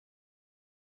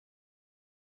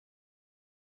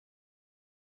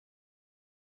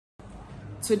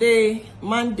Today,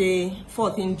 Monday,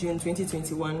 14 June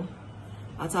 2021,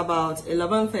 at about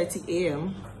 11:30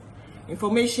 a.m.,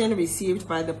 information received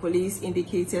by the police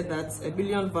indicated that a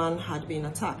Bullion van had been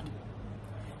attacked.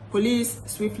 Police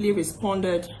swiftly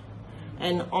responded,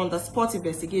 and on-the-spot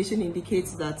investigation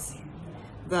indicates that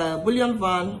the Bullion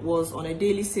van was on a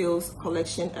daily sales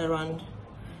collection errand,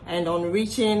 and on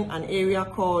reaching an area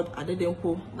called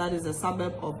Adedempo, that is a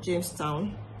suburb of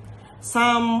Jamestown,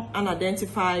 some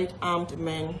unidentified armed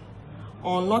men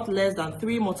on not less than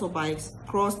 3 motorbikes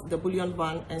crossed the Bullion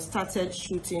van and started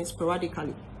shooting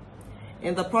sporadically.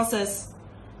 In the process,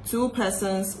 2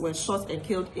 persons were shot and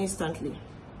killed instantly: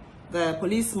 the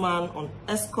policeman on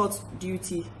escort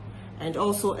duty and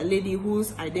also a lady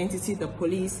whose identity the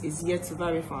police is yet to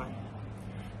verify.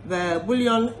 The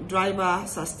Bullion driver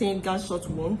sustained gunshot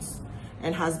wounds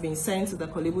and has been sent to the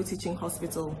Kolebu Teaching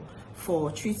Hospital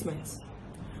for treatment.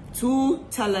 2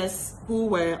 tellers who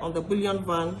were on the Bullion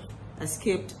van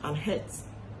escaped unhurt.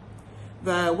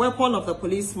 The weapon of the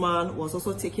policeman was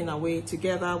also taken away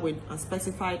together with an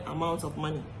unspecified amount of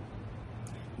money.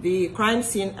 The crime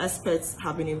scene experts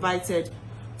have been invited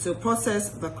to process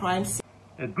the crime scene.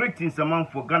 Greetings among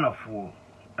for Ghana for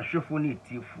Ashofoni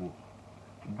Tifo.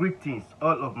 Greetings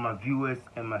all of my viewers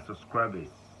and my subscribers.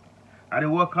 I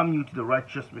welcome you to the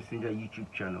Rychuhss Messenger YouTube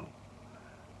channel.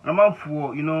 Number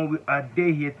 4, we are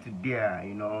there here today,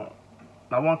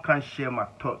 I want to share my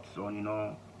thoughts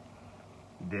on,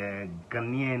 the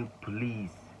Ghanaian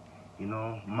police,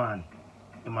 man,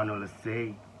 Emmanuel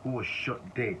say, who was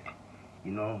shot dead,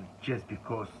 just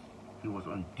because he was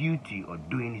on duty or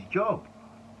doing his job,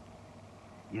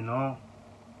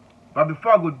 But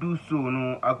before I go do so,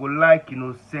 I would like,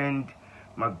 send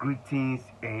my greetings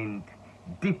and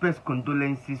deepest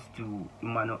condolences to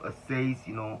Emmanuel Assay's,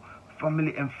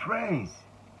 family and friends.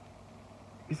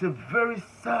 It's a very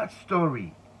sad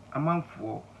story,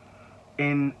 for,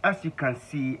 and as you can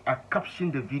see, I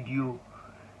captioned the video,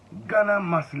 Ghana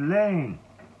must learn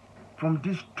from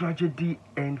this tragedy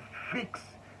and fix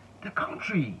the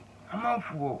country,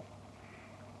 for,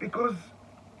 because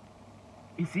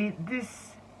you see,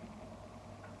 this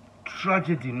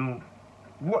tragedy,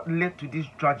 what led to this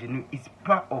tragedy is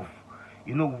part of,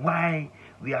 why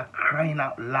we are crying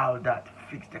out loud that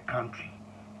fix the country.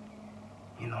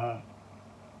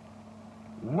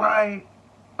 Why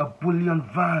a Bullion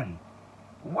van?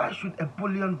 Why should a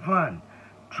Bullion van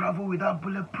travel without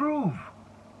bulletproof?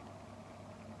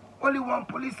 Only one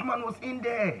policeman was in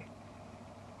there.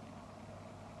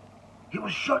 He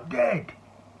was shot dead.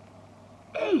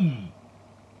 Hey,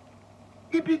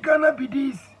 it be gonna be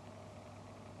this.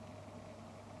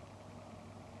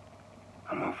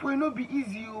 For it not be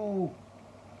easy, oh.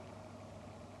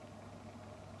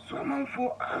 So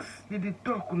for us, did they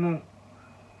talk,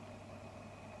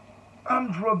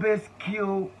 armed robbers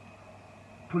kill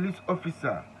police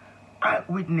officer,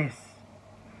 eyewitness,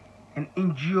 and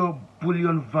injure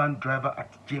Bullion van driver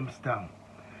at Jamestown.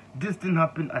 This thing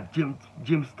happened at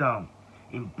Jamestown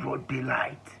in broad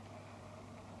daylight.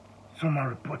 Someone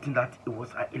reporting that it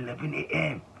was at 11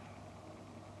 a.m.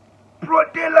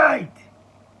 Broad daylight.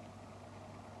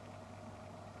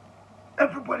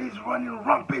 Everybody is running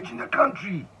rampage in the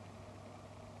country.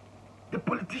 The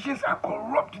politicians are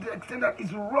corrupt to the extent that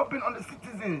it's robbing on the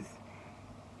citizens.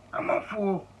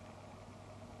 For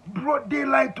broad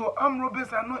daylight, or armed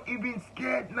robbers are not even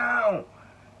scared now.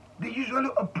 They usually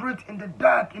operate in the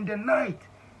dark, in the night.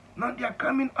 Now they are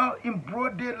coming out in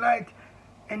broad daylight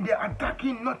and they are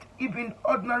attacking not even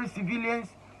ordinary civilians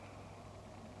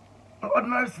or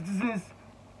ordinary citizens.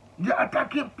 They are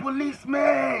attacking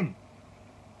policemen,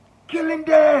 killing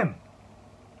them.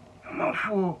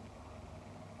 For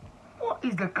what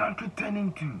is the country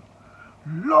turning to?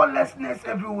 Lawlessness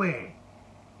everywhere.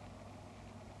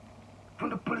 From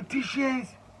the politicians,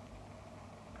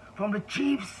 from the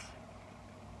chiefs,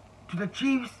 to the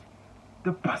chiefs,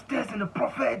 the pastors and the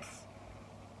prophets,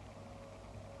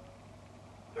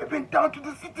 even down to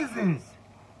the citizens.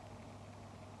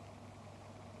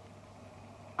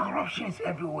 Corruption is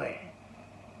everywhere.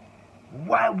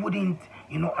 Why wouldn't,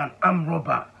 an armed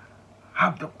robber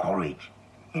have the courage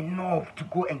enough to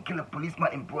go and kill a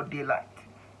policeman in broad daylight?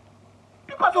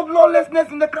 Because of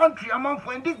lawlessness in the country,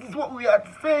 and this is what we are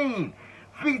saying.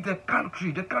 Fix the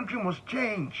country. The country must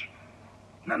change.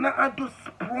 Nana Addo's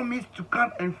promised to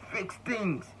come and fix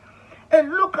things. And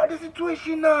look at the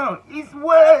situation now. It's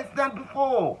worse than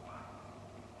before.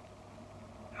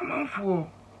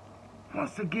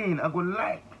 Once again, I would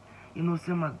like,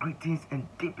 send my greetings and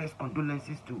deepest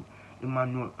condolences to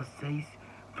Emmanuel Assay's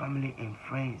family and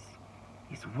friends,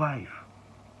 his wife,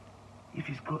 if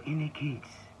he's got any kids,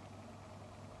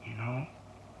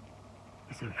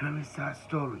 It's a very sad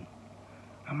story.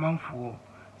 A man for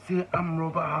say armed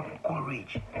robber have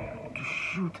courage to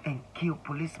shoot and kill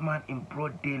policeman in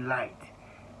broad daylight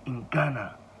in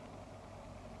Ghana.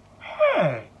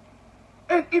 Hey,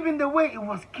 and even the way it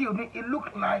was killed, it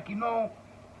looked like, you know,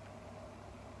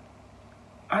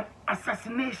 an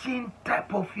assassination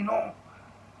type of, you know.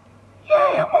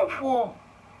 Yeah, I'm for.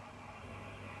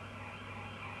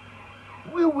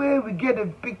 We get the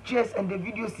pictures and the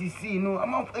videos you see, you know.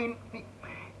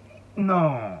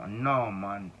 No,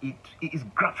 man. It is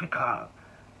graphical,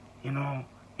 you know.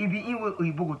 If you in what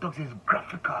Oyibo talks, it's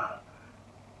graphical,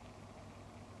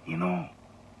 you know.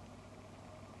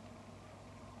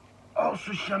 All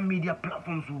social media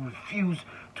platforms will refuse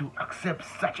to accept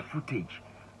such footage.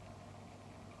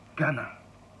 Ghana,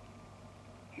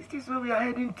 is this where we are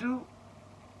heading to?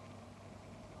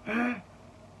 Eh?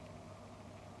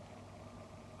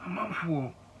 I'm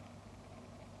for.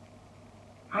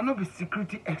 I'm not a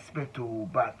security expert,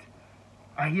 but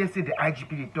I hear say the IGP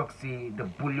they talk say the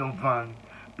Bullion van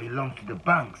belongs to the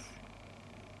banks.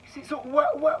 See, so why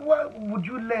would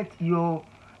you let your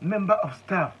member of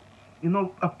staff, you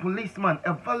know, a policeman,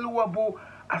 a valuable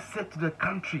asset to the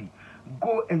country,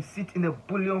 go and sit in a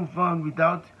Bullion van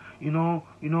without, you know,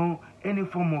 any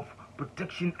form of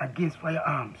protection against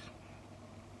firearms?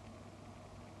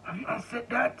 Have you answered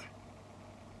that?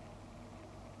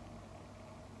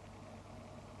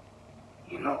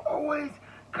 You know, always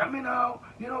coming out,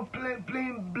 you know,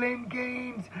 playing blame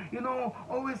games, you know,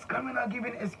 always coming out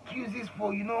giving excuses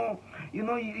for, your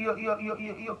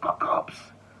cock-ups.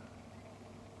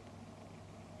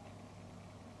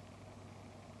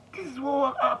 This is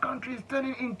what our country is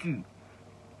turning into.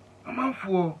 I'm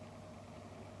for.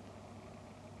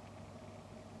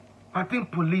 I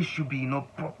think police should be, you know,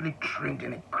 properly trained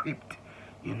and equipped,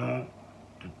 you know,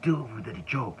 to deal with the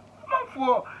job. I'm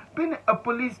for. Being a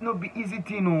police not be easy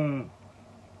thing, no.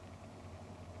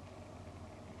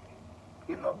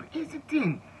 It not be easy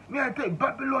thing. Me I tell you,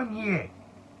 Babylon here.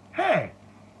 Hey,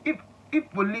 if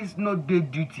police not do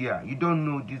duty here, you don't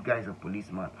know this guy is a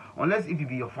policeman. Unless if he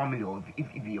be your family or if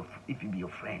he be your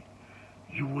friend.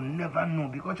 You will never know,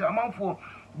 because I'm for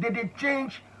they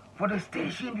change for the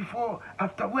station before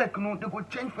after work, you know, they go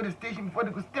change for the station before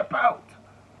they go step out.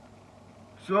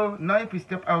 So now if you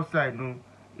step outside, no,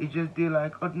 it's just they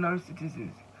like ordinary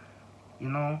citizens, you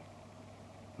know.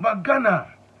 But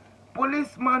Ghana,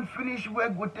 policeman finish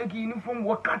work, go take uniform,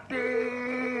 wakate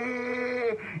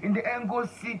in the end, go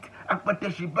sit at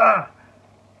Pateshiba,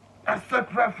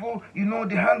 assault rifle, you know,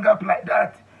 they hang up like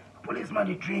that. Policeman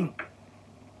they drink.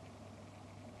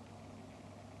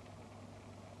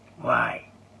 Why?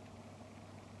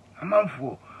 I'm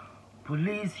for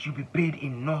police should be paid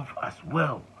enough as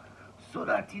well, so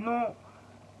that, you know,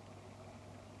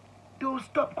 they'll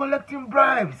stop collecting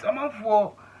bribes. I'm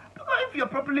for. Because if you're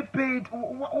properly paid,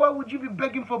 why would you be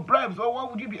begging for bribes, or why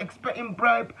would you be expecting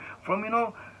bribe from,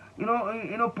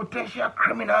 potential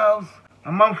criminals?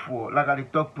 I'm for. Like I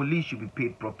talk, police should be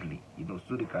paid properly, you know,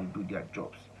 so they can do their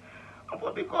jobs.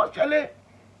 But because Charlie,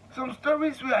 some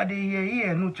stories where they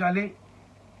hear, no Charlie,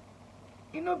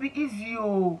 it not be easy,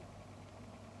 oh.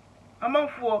 I'm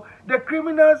for. The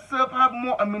criminals self have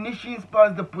more ammunition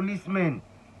past the policemen.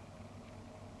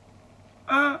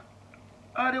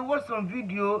 They watch some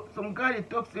video, some guy they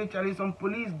talk say Charlie, some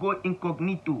police go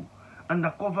incognito,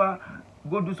 undercover,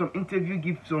 go do some interview,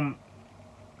 give some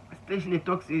station they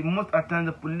talk say most of the time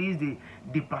the police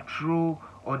they patrol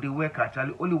or they work at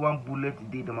Charlie, only one bullet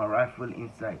they them a rifle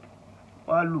inside.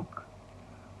 Oh look.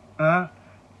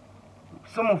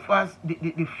 Some of us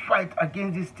they fight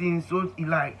against these things, so it's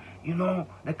like, you know,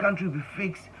 the country will be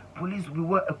fixed, police will be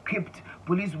well equipped,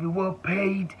 police will be well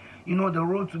paid, you know, the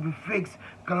roads will be fixed,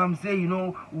 Kalam say, you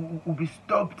know, will be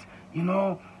stopped, you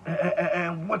know,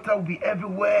 water will be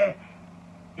everywhere,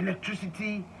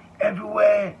 electricity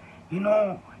everywhere, you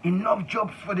know, enough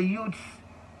jobs for the youths,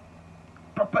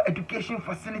 proper education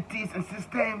facilities and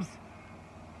systems,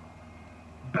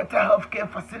 better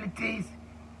healthcare facilities.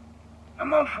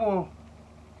 I'm all for.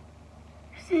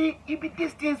 See, it be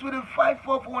these things with a fight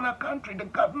for our country. The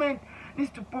government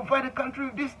needs to provide the country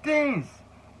with these things.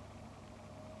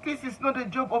 This is not a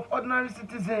job of ordinary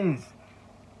citizens.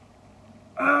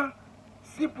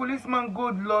 See, policeman go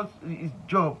lose his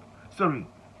job. Sorry,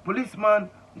 policeman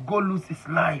go lose his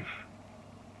life.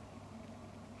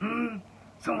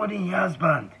 Somebody in your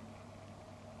husband.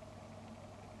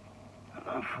 I'm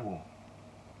not for.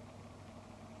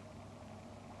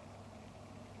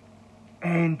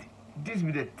 And these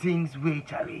be the things where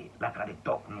Charlie, like I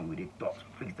talk, no, we they talk,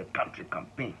 fix the country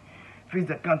campaign. Fix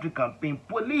the country campaign.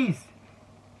 Police,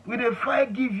 will the fire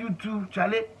give you to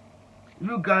Charlie?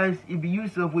 You guys, if you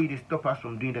yourself way to stop us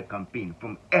from doing the campaign,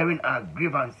 from airing our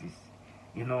grievances,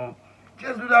 you know,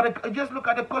 just look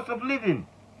at the cost of living.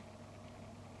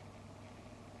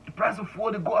 The price of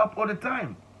fuel, they go up all the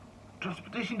time.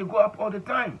 Transportation, they go up all the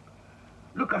time.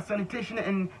 Look at sanitation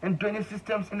and drainage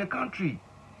systems in the country.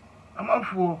 I'm out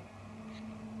for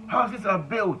houses are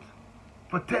built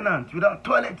for tenants without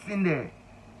toilets in there.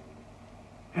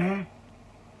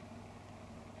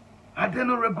 Are there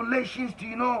no regulations to,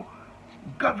 you know,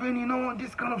 govern, you know,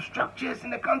 this kind of structures in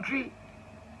the country?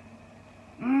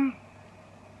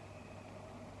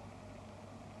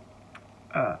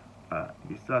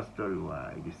 It's a story.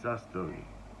 Why? It's a story.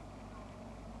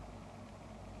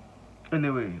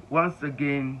 Anyway, once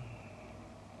again,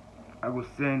 I will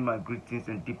send my greetings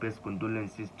and deepest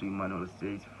condolences to Emmanuel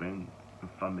Say's friends and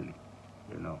family,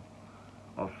 you know,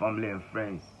 or family and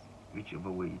friends,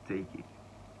 whichever way you take it.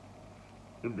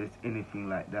 If there's anything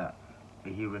like that,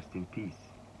 may he rest in peace.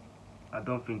 I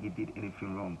don't think he did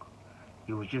anything wrong.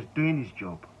 He was just doing his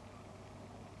job.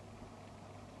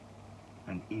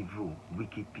 And evil,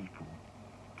 wicked people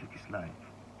took his life.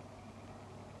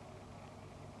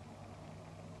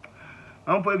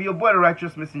 For your boy, the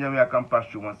Rychuhss Messenger, I come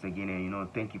past you once again, and, you know,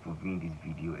 thank you for viewing this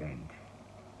video, and,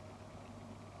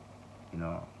 you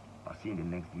know, I'll see you in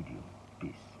the next video.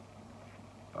 Peace.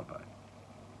 Bye-bye.